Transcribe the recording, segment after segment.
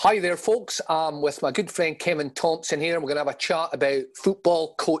Hi there, folks. I'm with my good friend Kevin Thompson here. We're going to have a chat about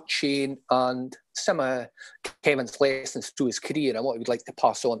football, coaching, and some of Kevin's lessons through his career and what he would like to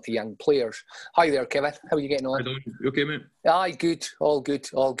pass on to young players. Hi there, Kevin. How are you getting on? How are you doing? You okay, mate? Aye, good. All good.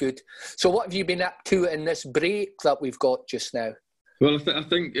 All good. So what have you been up to in this break that we've got just now? Well, I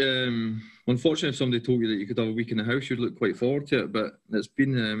think unfortunately, if somebody told you that you could have a week in the house, you'd look quite forward to it. But it's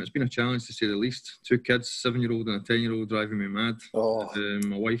been a challenge, to say the least. 2 kids, 7-year-old and a 10-year-old, driving me mad. Oh.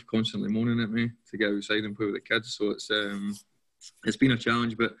 My wife constantly moaning at me to get outside and play with the kids. So it's been a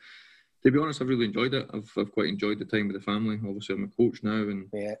challenge. But to be honest, I've really enjoyed it. I've quite enjoyed the time with the family. Obviously, I'm a coach now,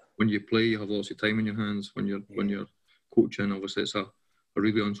 and when you play, you have lots of time in your hands. When you're coaching, obviously, it's a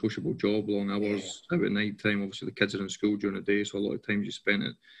really unsociable job, long hours out at night time. Obviously, the kids are in school during the day, so a lot of times you spend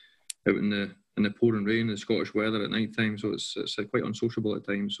it out in the pouring rain, the Scottish weather at night time. So it's quite unsociable at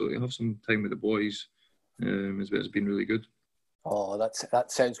times. So you have some time with the boys. It's been really good. Oh,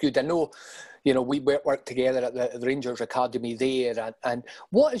 that sounds good. I know, we work together at the Rangers Academy there. And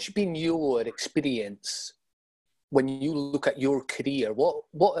what has been your experience when you look at your career?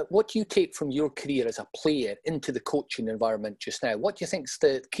 What do you take from your career as a player into the coaching environment just now? What do you think is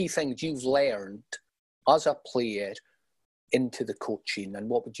the key things you've learned as a player into the coaching, and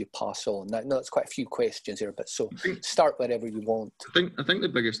what would you pass on? Now, no, that's quite a few questions here, but so start wherever you want. I think the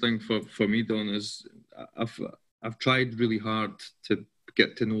biggest thing for me, Don, is I've tried really hard to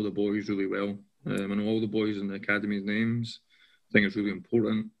get to know the boys really well. I know all the boys in the academy's names. I think it's really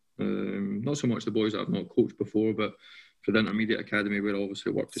important. Not so much the boys that I've not coached before, but for the intermediate academy, where I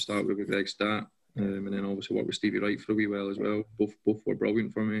obviously worked to start with Greg Statt, and then obviously worked with Stevie Wright for a wee while as well. Both were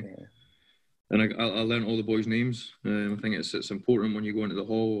brilliant for me. Yeah. And I learned all the boys' names. I think it's important when you go into the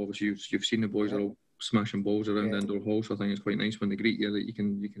hall. Obviously, you've seen the boys are all smashing balls around the indoor hall, so I think it's quite nice when they greet you that you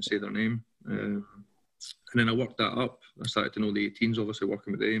can say their name. And then I worked that up. I started to know the 18s, obviously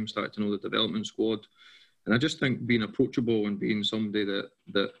working with them, started to know the development squad. And I just think being approachable and being somebody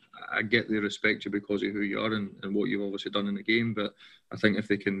that I get they respect you because of who you are and what you've obviously done in the game. But I think if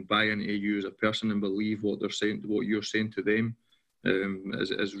they can buy into you as a person and believe what they're saying, what you're saying to them,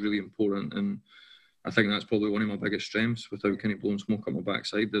 is really important. And I think that's probably one of my biggest strengths, without kind of blowing smoke up my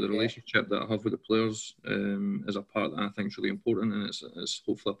backside. The relationship that I have with the players is a part that I think is really important, and it's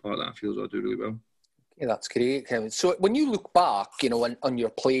hopefully a part that I feel as I do really well. Yeah, that's great, Kevin. So when you look back, on your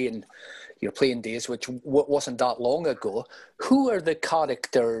playing days, which wasn't that long ago, who are the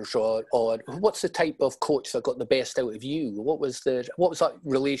characters or what's the type of coach that got the best out of you? What was that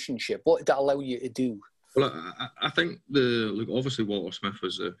relationship? What did that allow you to do? Well, I think obviously Walter Smith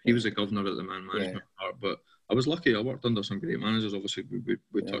was a governor at the man management part, but I was lucky. I worked under some great managers. Obviously,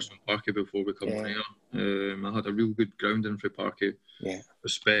 we touched on Parky before we come on air. I had a real good grounding for Parky.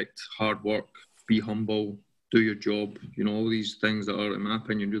 Respect, hard work, be humble, do your job. All these things that are, in my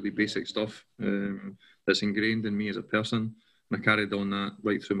opinion, really basic stuff that's ingrained in me as a person. And I carried on that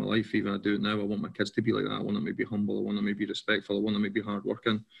right through my life. Even I do it now. I want my kids to be like that. I want them to be humble. I want them to be respectful. I want them to be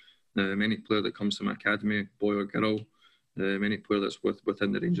hardworking. Any player that comes to my academy, boy or girl, any player that's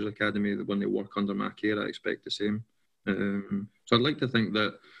within the Rangers Academy, that when they work under my care, I expect the same. So I'd like to think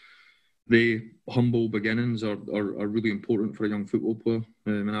that the humble beginnings are really important for a young football player.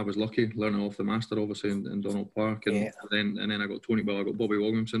 And I was lucky, learning off the master, obviously, in Donald Park. And then I got I got Bobby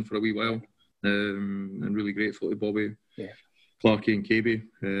Williamson for a wee while. And really grateful to Bobby. Clarkie and KB,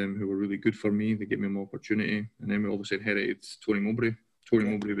 who were really good for me. They gave me more opportunity. And then we obviously inherited Tony Mowbray. Tony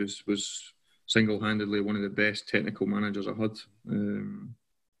Mowbray was single-handedly one of the best technical managers I had.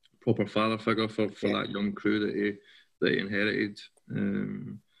 Proper father figure for that young crew that he inherited.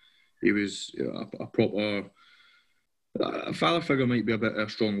 He was a proper father figure. Might be a bit of a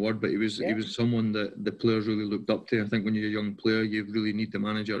strong word, but he was someone that the players really looked up to. I think when you're a young player, you really need the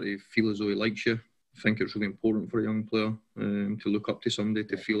manager to feel as though he likes you. I think it's really important for a young player to look up to somebody,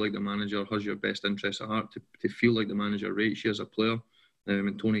 to feel like the manager has your best interests at heart, to feel like the manager rates you as a player.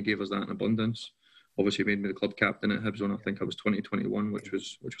 And Tony gave us that in abundance. Obviously, made me the club captain at Hibs when I think I was 2021, which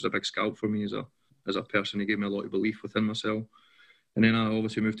was a big scalp for me as a person. He gave me a lot of belief within myself. And then I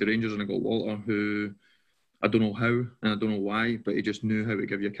obviously moved to Rangers and I got Walter, who I don't know how and I don't know why, but he just knew how to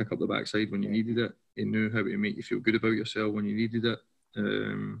give you a kick up the backside when you needed it. He knew how to make you feel good about yourself when you needed it.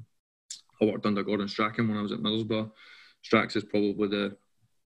 I worked under Gordon Strachan when I was at Middlesbrough. Strax is probably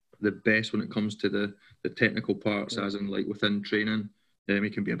the best when it comes to the technical parts, as in like within training. He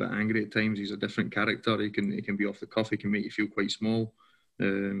can be a bit angry at times. He's a different character. He can be off the cuff. He can make you feel quite small.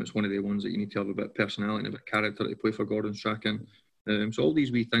 It's one of the ones that you need to have a bit of personality and a bit of character to play for Gordon Strachan. So all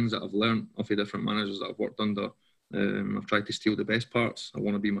these wee things that I've learned off of different managers that I've worked under, I've tried to steal the best parts. I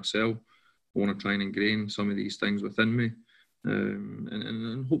want to be myself. I want to try and ingrain some of these things within me.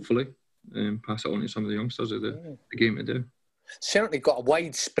 and hopefully pass it on to some of the youngsters of the game to do. Certainly got a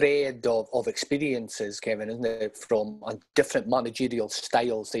wide spread of experiences, Kevin, isn't it, from different managerial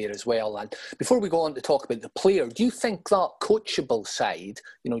styles there as well. And before we go on to talk about the player, do you think that coachable side,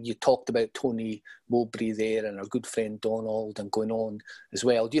 you talked about Tony Mowbray there and our good friend Donald and going on as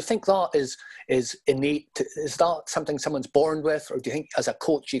well, do you think that is innate? Is that something someone's born with, or do you think as a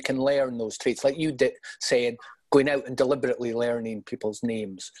coach you can learn those traits? Like you said, going out and deliberately learning people's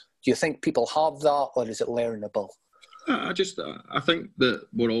names. Do you think people have that, or is it learnable? I think that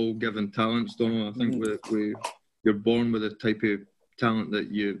we're all given talents, Donald. I think you're born with the type of talent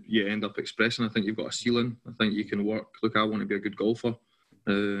that you end up expressing. I think you've got a ceiling. I think you can work. Look, I want to be a good golfer,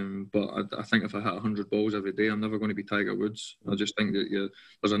 but I think if I hit 100 balls every day, I'm never going to be Tiger Woods. I just think that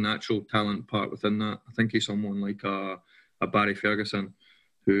there's a natural talent part within that. I think he's someone like a Barry Ferguson,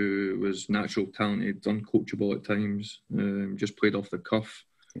 who was natural talented, uncoachable at times, just played off the cuff,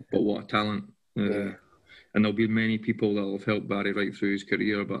 but what a talent. And there'll be many people that have helped Barry right through his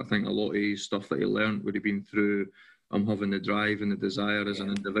career, but I think a lot of his stuff that he learned would have been through having the drive and the desire as an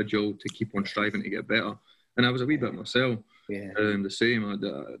individual to keep on striving to get better. And I was a wee bit myself, the same.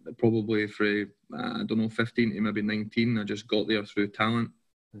 I probably for, 15 to maybe 19, I just got there through talent.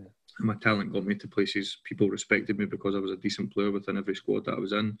 And my talent got me to places. People respected me because I was a decent player within every squad that I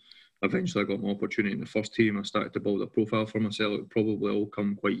was in. Eventually I got my opportunity in the first team. I started to build a profile for myself. It probably all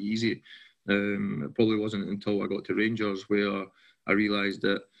come quite easy. It probably wasn't until I got to Rangers where I realised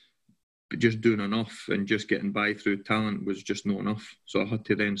that just doing enough and just getting by through talent was just not enough. So I had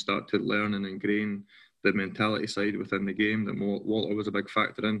to then start to learn and ingrain the mentality side within the game that Walter was a big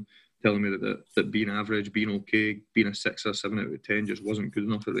factor in, telling me that being average, being okay, being a 6 or 7 out of 10 just wasn't good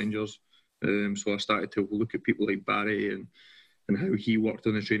enough at Rangers. So I started to look at people like Barry and how he worked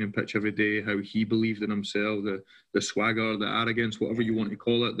on the training pitch every day, how he believed in himself, the swagger, the arrogance, whatever you want to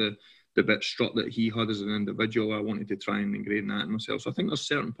call it, the bit strut that he had as an individual. I wanted to try and ingrain that in myself. So I think there's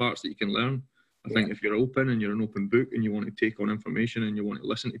certain parts that you can learn. I think if you're open and you're an open book and you want to take on information and you want to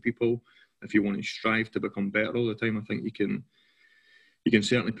listen to people, if you want to strive to become better all the time, I think you can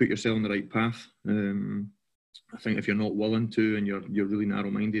certainly put yourself on the right path. I think if you're not willing to and you're really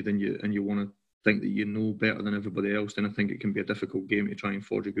narrow-minded and you want to think that you know better than everybody else, then I think it can be a difficult game to try and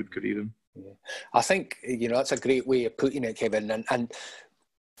forge a good career in. I think that's a great way of putting it, Kevin. And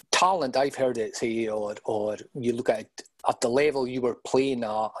talent, I've heard it say, or you look at it at the level you were playing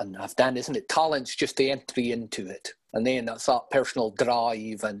at and have done, isn't it? Talent's just the entry into it, and then that's that personal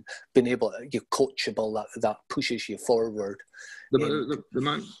drive and being able, you're coachable, that pushes you forward. The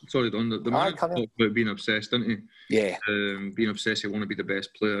man, sorry Don, the man talked about being obsessed, didn't he? Yeah. Being obsessed, you want to be the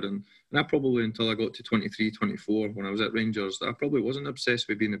best player, and I probably, until I got to 23, 24, when I was at Rangers, I probably wasn't obsessed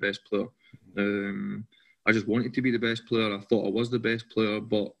with being the best player. I just wanted to be the best player. I thought I was the best player,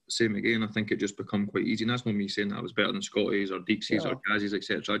 but same again, I think it just become quite easy. And that's not me saying that I was better than Scotties or Deeksies or Gazzies,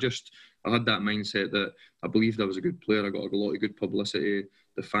 etc. I had that mindset that I believed I was a good player. I got a lot of good publicity.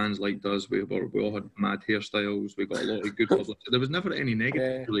 The fans liked us. We all had mad hairstyles. We got a lot of good publicity. There was never any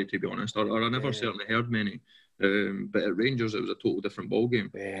negative, really, to be honest, or I never certainly heard many. But at Rangers, it was a total different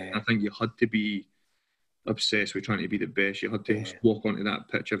ballgame. I think you had to be obsessed with trying to be the best. You had to walk onto that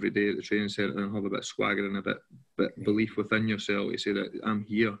pitch every day at the training centre and have a bit of swagger and a bit belief within yourself to say that I'm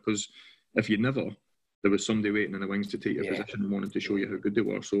here. Because if you never, there was somebody waiting in the wings to take your position and wanted to show you how good they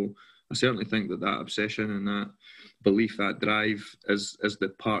were. So I certainly think that obsession and that belief, that drive is the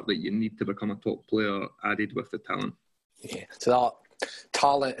part that you need to become a top player, added with the talent. Yeah, so that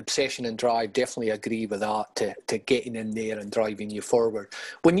talent, obsession and drive, definitely agree with that, to getting in there and driving you forward.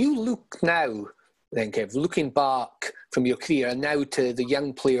 When you look now, then Kev, looking back from your career and now to the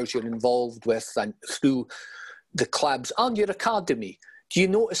young players you're involved with and through the clubs and your academy, do you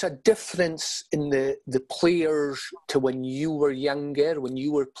notice a difference in the players to when you were younger, when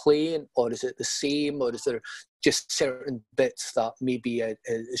you were playing, or is it the same, or is there just certain bits that maybe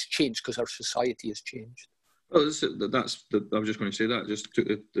has changed because our society has changed? Well, I was just going to say that, just took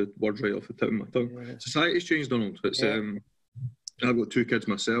the words right off the tip of my tongue. Yeah. Society's changed, Donald. It's, I've got 2 kids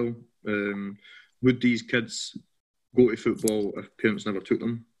myself. Would these kids go to football if parents never took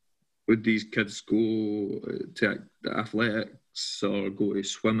them? Would these kids go to athletics or go to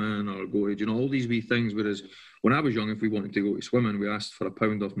swimming or go to, all these wee things? Whereas when I was young, if we wanted to go to swimming, we asked for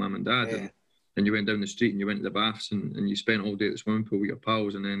 £1 off mum and dad, and you went down the street and you went to the baths and you spent all day at the swimming pool with your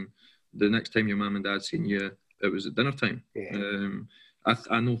pals, and then the next time your mum and dad seen you, it was at dinner time.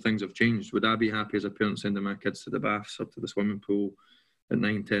 I know things have changed. Would I be happy as a parent sending my kids to the baths or to the swimming pool at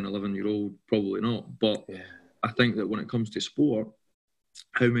 9, 10, 11-year-old? Probably not. But I think that when it comes to sport,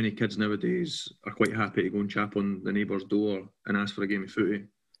 how many kids nowadays are quite happy to go and chap on the neighbour's door and ask for a game of footy,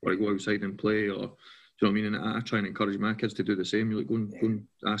 or to go outside and play, or, do you know what I mean? And I try and encourage my kids to do the same. You like, go and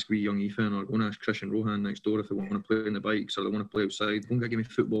ask wee young Ethan, or go and ask Christian Rohan next door if they want to play in the bikes, or they want to play outside. Go and get a game of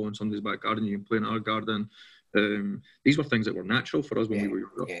football in somebody's back garden. You can play in our garden. These were things that were natural for us when we were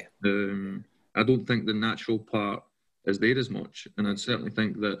younger. I don't think the natural part is there as much, and I'd certainly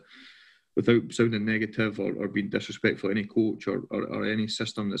think that, without sounding negative or being disrespectful to any coach or any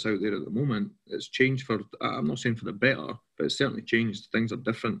system that's out there at the moment, it's changed for, I'm not saying for the better, but it's certainly changed. Things are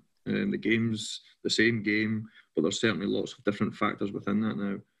different. The game's the same game, but there's certainly lots of different factors within that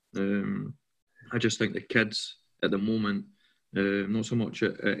now. I just think the kids at the moment, not so much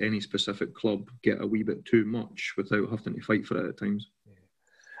at any specific club, get a wee bit too much without having to fight for it at times.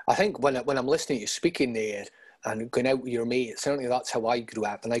 I think when I'm listening to you speaking there, and going out with your mates, certainly that's how I grew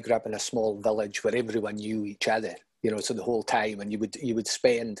up. And I grew up in a small village where everyone knew each other, you know, so the whole time. And you would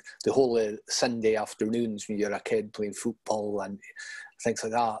spend the whole Sunday afternoons when you're a kid playing football and things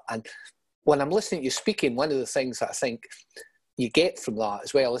like that. And when I'm listening to you speaking, one of the things that I think you get from that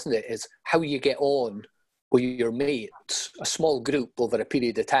as well, isn't it, is how you get on with your mates, a small group over a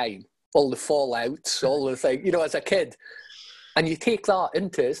period of time, all the fallouts, all the things, you know, as a kid. And you take that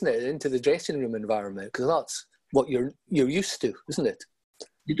into, isn't it, into the dressing room environment, because that's what you're used to, isn't it?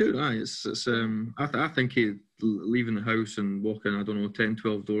 You do, aye. It's I think leaving the house and walking, I don't know, 10,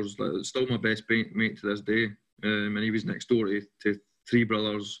 12 doors, it's still my best mate to this day. And he was next door to three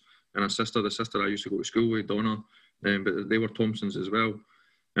brothers and a sister. The sister I used to go to school with, Donna, but they were Thompsons as well.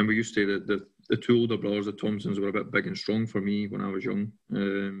 And we used to, the two older brothers, the Thompsons, were a bit big and strong for me when I was young.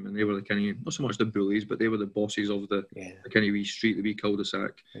 And they were the kind of, not so much the bullies, but they were the bosses of the kind of wee street, the wee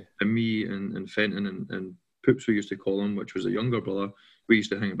cul-de-sac. And me and Fenton and Poops, we used to call him, which was a younger brother, we used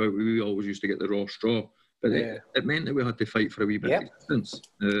to hang about. We always used to get the raw straw. But it meant that we had to fight for a wee bit of existence.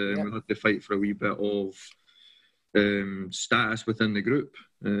 We had to fight for a wee bit of status within the group.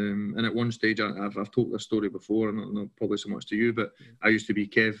 And at one stage, I've told this story before, not probably so much to you, but I used to be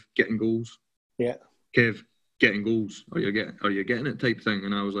Kev getting goals. Yeah. Kev getting goals. Are you getting it type thing?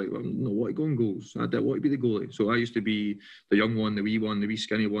 And I was like, well, no, what to go in goals? I didn't want to be the goalie. So I used to be the young one, the wee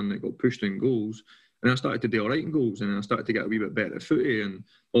skinny one that got pushed in goals. And I started to do all right in goals, and I started to get a wee bit better at footy. And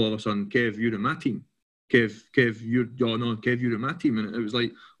all of a sudden, Kev, you're in my team. Kev, you're in my team. And it was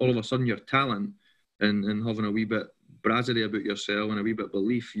like all of a sudden your talent and having a wee bit brasserie about yourself and a wee bit of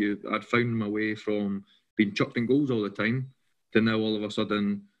belief. I'd found my way from being chucked in goals all the time to now all of a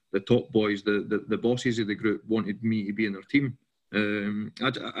sudden the top boys, the bosses of the group wanted me to be in their team.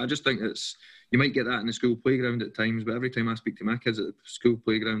 I just think you might get that in the school playground at times, but every time I speak to my kids at the school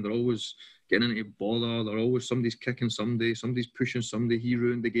playground, they're always getting into bother. They're always, somebody's kicking somebody, somebody's pushing somebody. He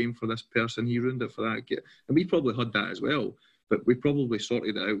ruined the game for this person. He ruined it for that. And we probably had that as well, but we probably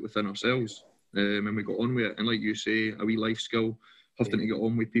sorted it out within ourselves. And we got on with it. And like you say, a wee life skill, having to get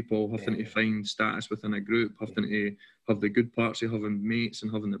on with people, having to find status within a group, having to have the good parts of having mates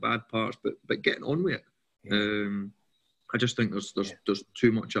and having the bad parts, but getting on with it. I just think there's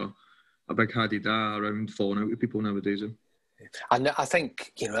too much a big haddy-da around falling out with people nowadays. And I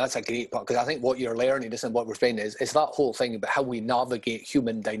think, that's a great part, because I think what you're learning, isn't what we're saying, is that whole thing about how we navigate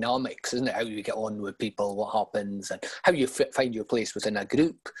human dynamics, isn't it? How you get on with people, what happens, and how you find your place within a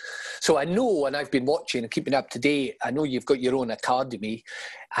group. So I know, and I've been watching and keeping up to date, I know you've got your own academy,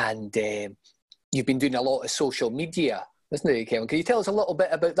 and you've been doing a lot of social media, isn't it, Kevin? Can you tell us a little bit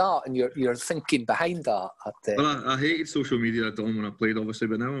about that and your thinking behind that? Well, I hated social media, Dom, when I played, obviously,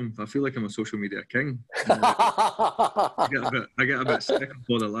 but now I feel like I'm a social media king. I get a bit sick of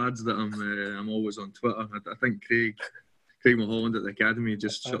all the lads that I'm always on Twitter. I think Craig Mulholland at the academy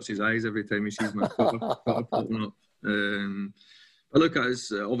just shuts his eyes every time he sees my Twitter popping up. I look at it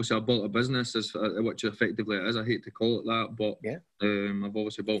as, obviously, I built a business, which effectively it is. I hate to call it that, but I've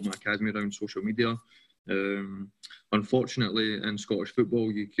obviously built my academy around social media. Unfortunately, in Scottish football,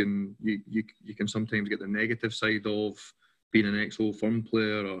 you can sometimes get the negative side of being an ex-Old Firm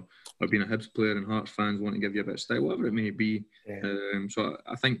player or being a Hibs player, and Hearts fans want to give you a bit of style, whatever it may be. So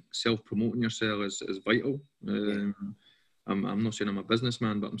I think self-promoting yourself is vital. I'm not saying I'm a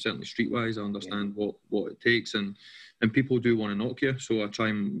businessman, but I'm certainly streetwise. I understand what it takes, and people do want to knock you. So I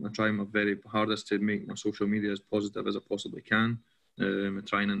try my very hardest to make my social media as positive as I possibly can. I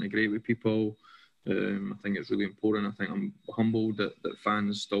try and integrate with people. I think it's really important. I think I'm humbled that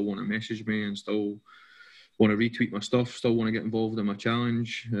fans still want to message me and still want to retweet my stuff, still want to get involved in my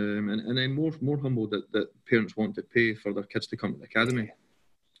challenge, and then more humbled that parents want to pay for their kids to come to the academy.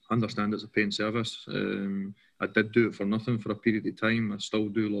 understand it's a paying service. I did do it for nothing for a period of time. I still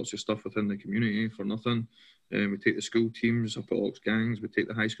do lots of stuff within the community for nothing. We take the school teams up at Ox Gangs. We take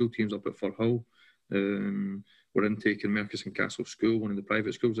the high school teams up at Firhill. We're intaking Merchiston Castle School, one of the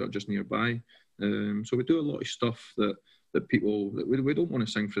private schools that are just nearby. So we do a lot of stuff that people, that we don't want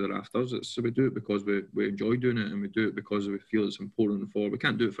to sing for the rafters. So we do it because we enjoy doing it, and we do it because we feel it's important we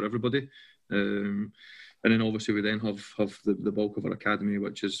can't do it for everybody. And then obviously we then have the bulk of our academy,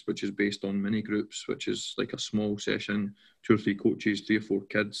 which is based on mini groups, which is like a small session, 2 or 3 coaches, 3 or 4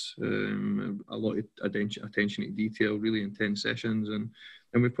 kids, a lot of attention to detail, really intense sessions, and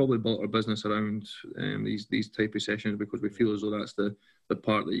we've probably built our business around these type of sessions because we feel as though that's the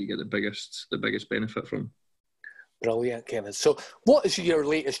part that you get the biggest benefit from. Brilliant, Kevin. So what is your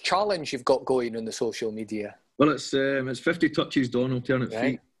latest challenge you've got going on the social media? Well, it's 50 touches done, alternate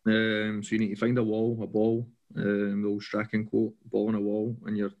feet. So you need to find a ball, the old Strachan quote, ball on a wall,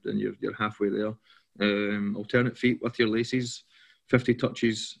 and you're halfway there. Alternate feet with your laces, 50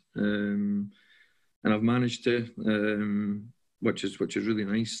 touches, and I've managed to, which is really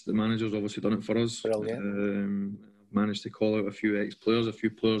nice. The manager's obviously done it for us. Brilliant. Managed to call out a few ex-players, a few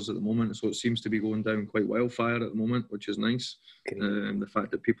players at the moment, so it seems to be going down quite wildfire at the moment, which is nice. The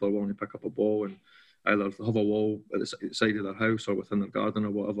fact that people are willing to pick up a ball and either have a wall at the side of their house or within their garden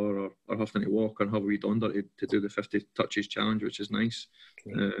or whatever, or having to walk and have a wee donder to do the 50 touches challenge, which is nice.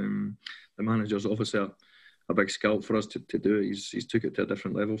 The manager's obviously a big scout for us to do it. He's took it to a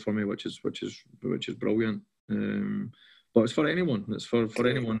different level for me, which is brilliant. But it's for anyone. It's for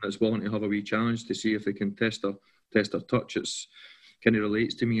anyone that's willing to have a wee challenge to see if they can test their touch. It's kind of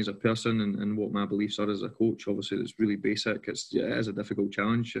relates to me as a person and what my beliefs are as a coach. Obviously, it's really basic. It is a difficult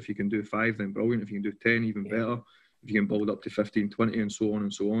challenge. If you can do 5, then brilliant. If you can do 10, even better. If you can build up to 15, 20, and so on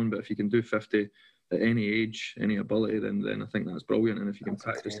and so on. But if you can do 50 at any age, any ability, then I think that's brilliant. And if you can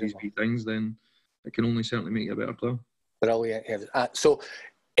practice these wee things, then it can only certainly make you a better player. Brilliant. So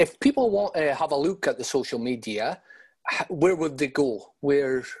if people want to have a look at the social media, where would they go?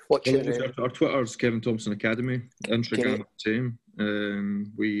 Our Twitter is Kevin Thompson Academy. Instagram the same.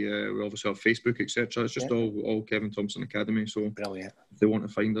 We obviously have Facebook, etc. It's just all Kevin Thompson Academy. So brilliant. If they want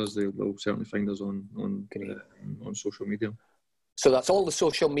to find us, they'll certainly find us on social media. So that's all the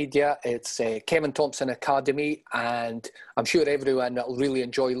social media. It's Kevin Thompson Academy, and I'm sure everyone will really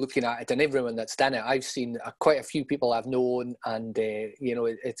enjoy looking at it, and everyone that's done it. I've seen quite a few people I've known, and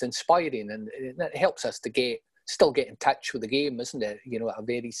it's inspiring, and it helps us to still get in touch with the game, isn't it? At a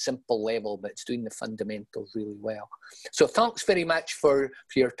very simple level, but it's doing the fundamentals really well. So thanks very much for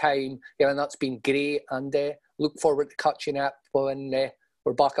your time. That's been great, and look forward to catching up when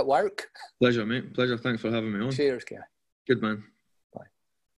we're back at work. Pleasure, mate. Pleasure. Thanks for having me on. Cheers, guy. Good man.